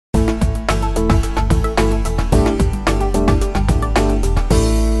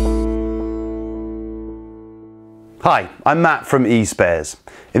Hi, I'm Matt from eSpares.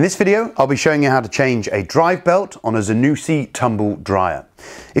 In this video, I'll be showing you how to change a drive belt on a Zanussi Tumble dryer.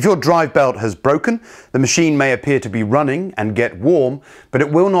 If your drive belt has broken, the machine may appear to be running and get warm, but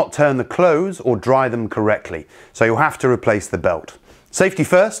it will not turn the clothes or dry them correctly, so you'll have to replace the belt. Safety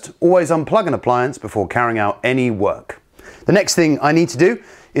first, always unplug an appliance before carrying out any work. The next thing I need to do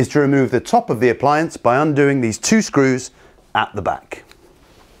is to remove the top of the appliance by undoing these two screws at the back.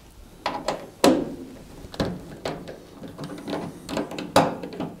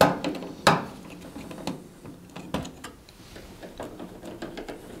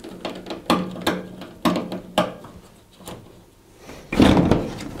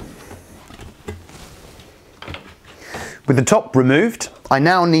 With the top removed, I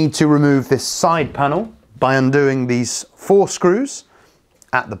now need to remove this side panel by undoing these 4 screws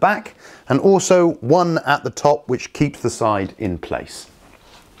at the back and also one at the top which keeps the side in place.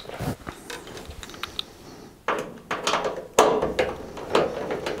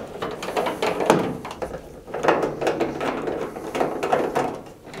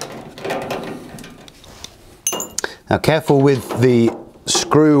 Now careful with the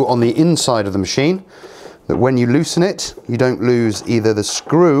screw on the inside of the machine, that when you loosen it, you don't lose either the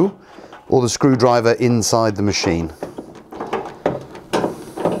screw or the screwdriver inside the machine.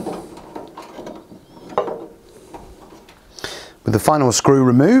 With the final screw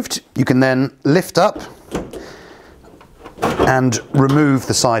removed, you can then lift up and remove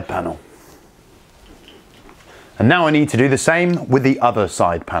the side panel. And now I need to do the same with the other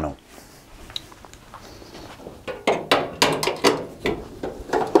side panel.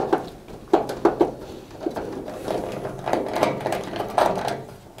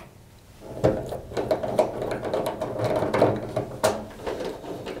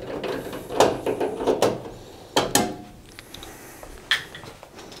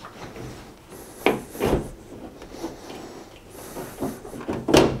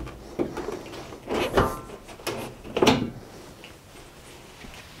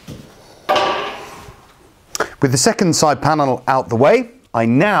 With the second side panel out the way, I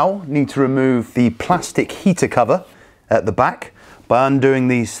now need to remove the plastic heater cover at the back by undoing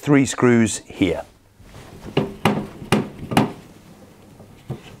these 3 screws here.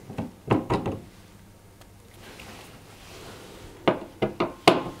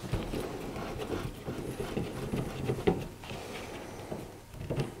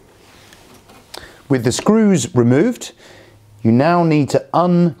 With the screws removed, you now need to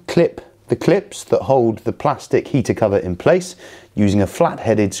unclip the clips that hold the plastic heater cover in place using a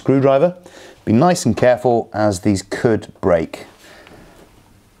flat-headed screwdriver. Be nice and careful as these could break.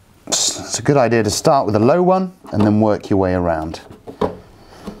 It's a good idea to start with a low one and then work your way around.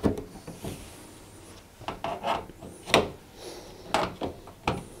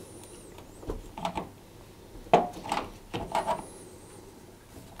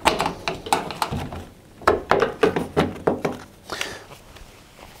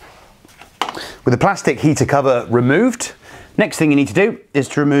 With the plastic heater cover removed, next thing you need to do is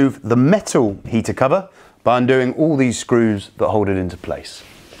to remove the metal heater cover by undoing all these screws that hold it into place.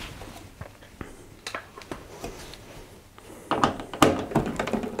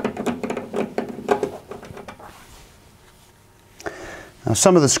 Now,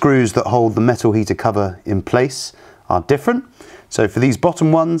 some of the screws that hold the metal heater cover in place are different. So for these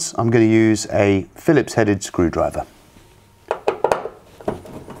bottom ones, I'm going to use a Phillips headed screwdriver.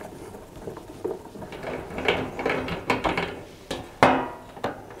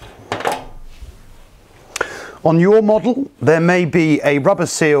 On your model, there may be a rubber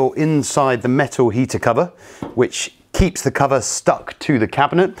seal inside the metal heater cover, which keeps the cover stuck to the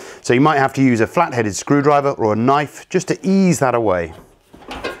cabinet. So you might have to use a flat-headed screwdriver or a knife just to ease that away.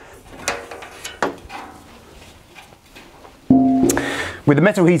 With the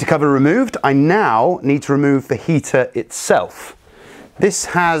metal heater cover removed, I now need to remove the heater itself. This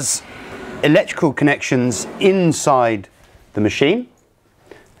has electrical connections inside the machine,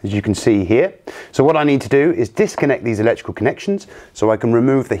 as you can see here. So what I need to do is disconnect these electrical connections so I can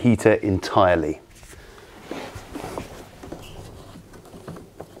remove the heater entirely.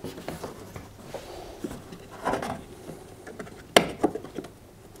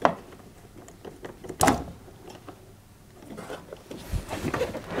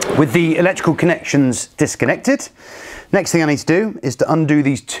 With the electrical connections disconnected, next thing I need to do is to undo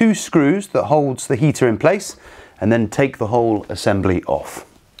these 2 screws that holds the heater in place and then take the whole assembly off.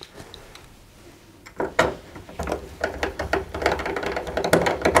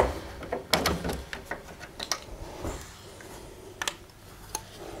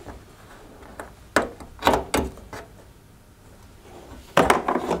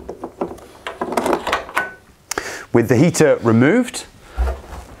 With the heater removed,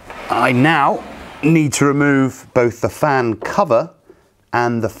 I now need to remove both the fan cover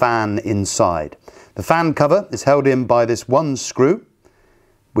and the fan inside. The fan cover is held in by this one screw,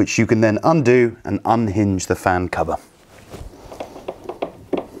 which you can then undo and unhinge the fan cover.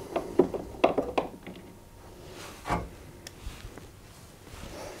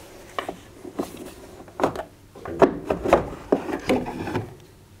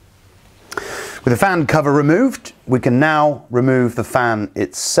 With the fan cover removed, we can now remove the fan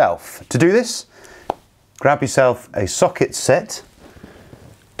itself. To do this, grab yourself a socket set,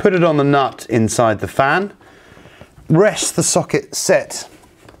 put it on the nut inside the fan, rest the socket set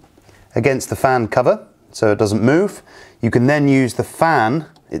against the fan cover so it doesn't move. You can then use the fan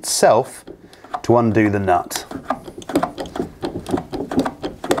itself to undo the nut.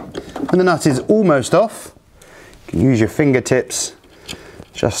 When the nut is almost off, you can use your fingertips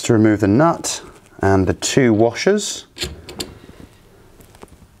just to remove the nut and the two washers.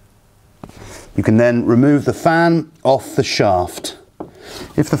 You can then remove the fan off the shaft.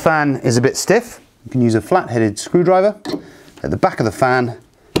 If the fan is a bit stiff, you can use a flat-headed screwdriver at the back of the fan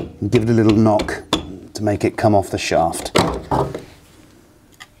and give it a little knock to make it come off the shaft.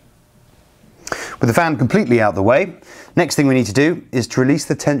 With the fan completely out the way, next thing we need to do is to release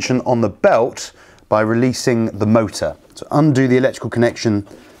the tension on the belt by releasing the motor. So undo the electrical connection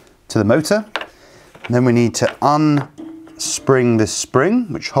to the motor. And then we need to unspring this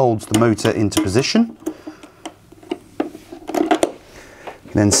spring, which holds the motor into position. You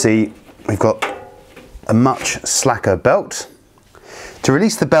can then see we've got a much slacker belt. To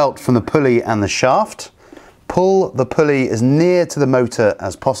release the belt from the pulley and the shaft, pull the pulley as near to the motor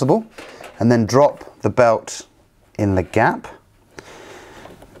as possible and then drop the belt in the gap.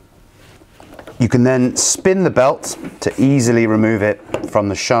 You can then spin the belt to easily remove it from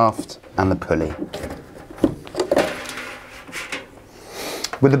the shaft and the pulley.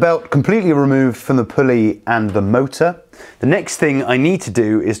 With the belt completely removed from the pulley and the motor, the next thing I need to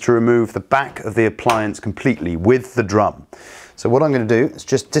do is to remove the back of the appliance completely with the drum. So what I'm going to do is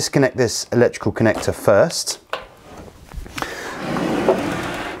just disconnect this electrical connector first.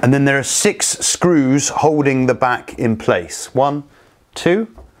 And then there are 6 screws holding the back in place. 1, 2,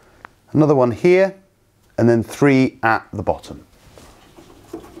 another one here, and then 3 at the bottom.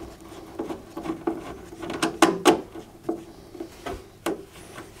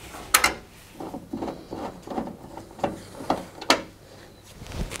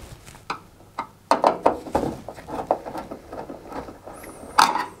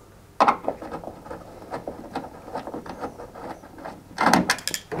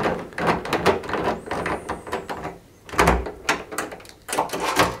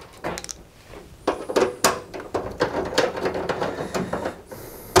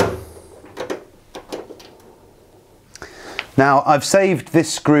 Now I've saved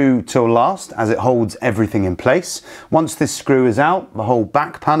this screw till last as it holds everything in place. Once this screw is out, the whole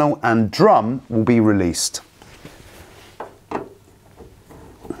back panel and drum will be released.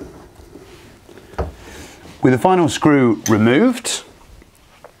 With the final screw removed,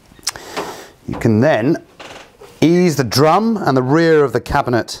 you can then ease the drum and the rear of the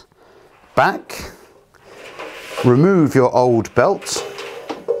cabinet back, remove your old belt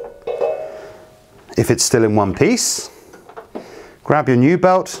if it's still in one piece. Grab your new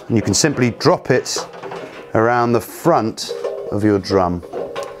belt and you can simply drop it around the front of your drum.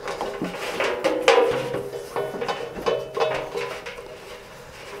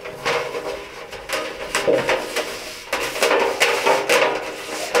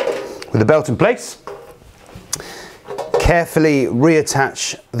 With the belt in place, carefully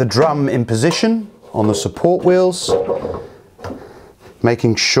reattach the drum in position on the support wheels,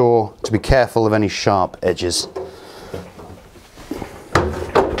 making sure to be careful of any sharp edges.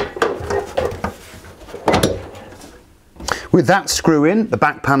 With that screw in, the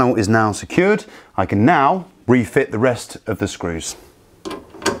back panel is now secured. I can now refit the rest of the screws.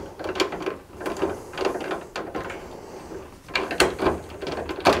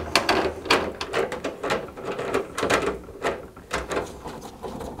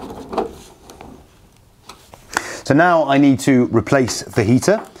 So now I need to replace the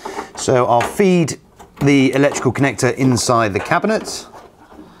heater. So I'll feed the electrical connector inside the cabinet.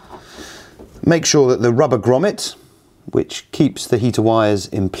 Make sure that the rubber grommet, which keeps the heater wires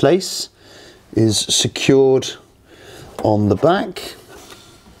in place, is secured on the back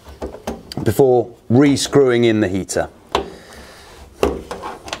before re-screwing in the heater.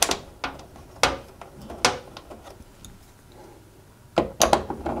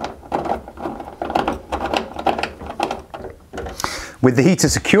 With the heater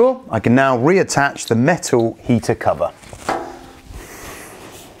secure, I can now reattach the metal heater cover.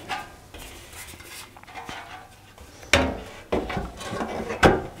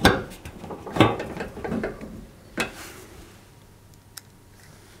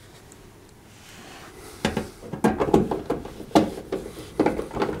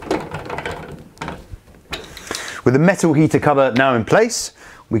 With the metal heater cover now in place,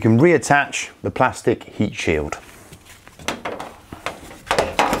 we can reattach the plastic heat shield.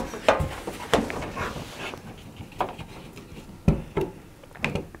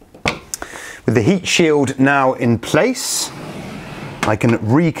 With the heat shield now in place, I can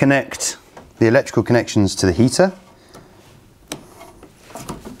reconnect the electrical connections to the heater,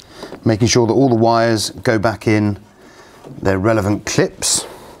 making sure that all the wires go back in their relevant clips.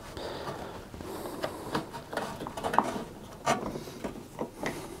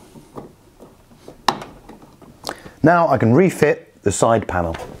 Now I can refit the side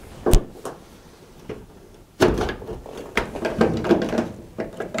panel.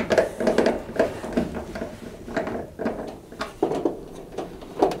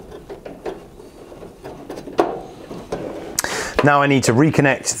 Now I need to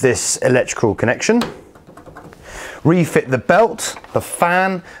reconnect this electrical connection, refit the belt, the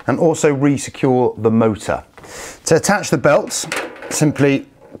fan, and also re-secure the motor. To attach the belt, simply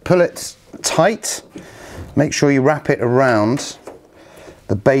pull it tight. Make sure you wrap it around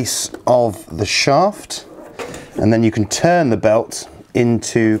the base of the shaft, and then you can turn the belt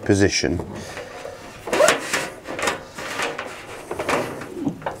into position.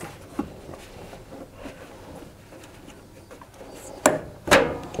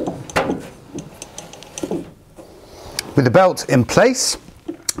 With the belt in place,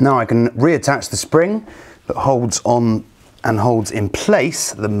 now I can reattach the spring that holds on and holds in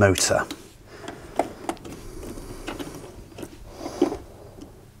place the motor.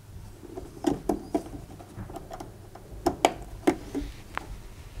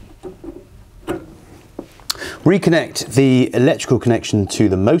 Reconnect the electrical connection to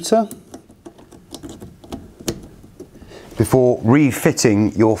the motor before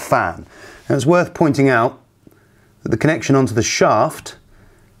refitting your fan. And it's worth pointing out that the connection onto the shaft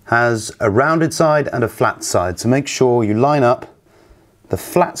has a rounded side and a flat side, so make sure you line up the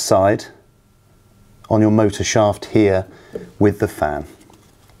flat side on your motor shaft here with the fan.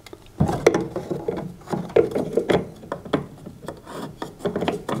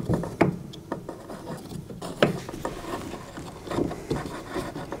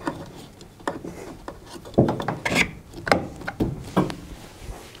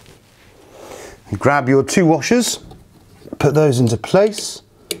 Grab your two washers, put those into place.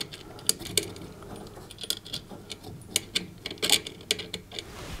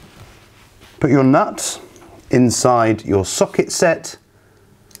 Put your nuts inside your socket set,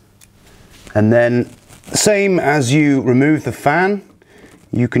 and then same as you remove the fan,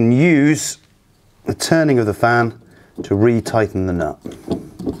 you can use the turning of the fan to re-tighten the nut.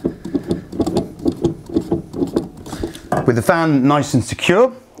 With the fan nice and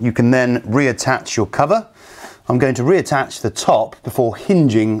secure, you can then reattach your cover. I'm going to reattach the top before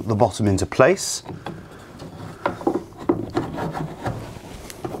hinging the bottom into place.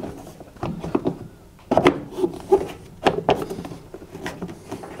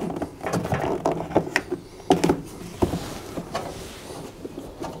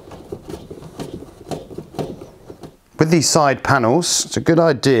 With these side panels, it's a good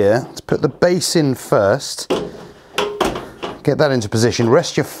idea to put the base in first. Get that into position,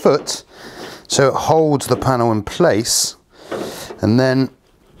 rest your foot so it holds the panel in place, and then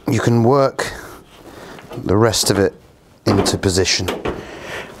you can work the rest of it into position.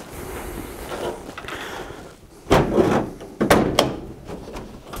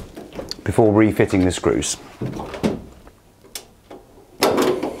 Before refitting the screws.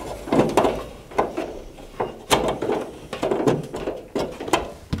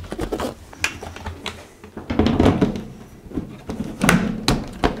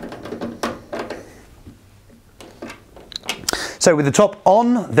 So with the top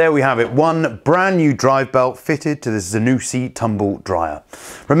on, there we have it, one brand new drive belt fitted to the Zanussi Tumble dryer.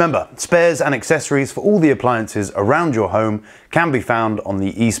 Remember, spares and accessories for all the appliances around your home can be found on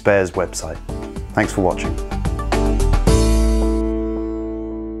the eSpares website. Thanks for watching.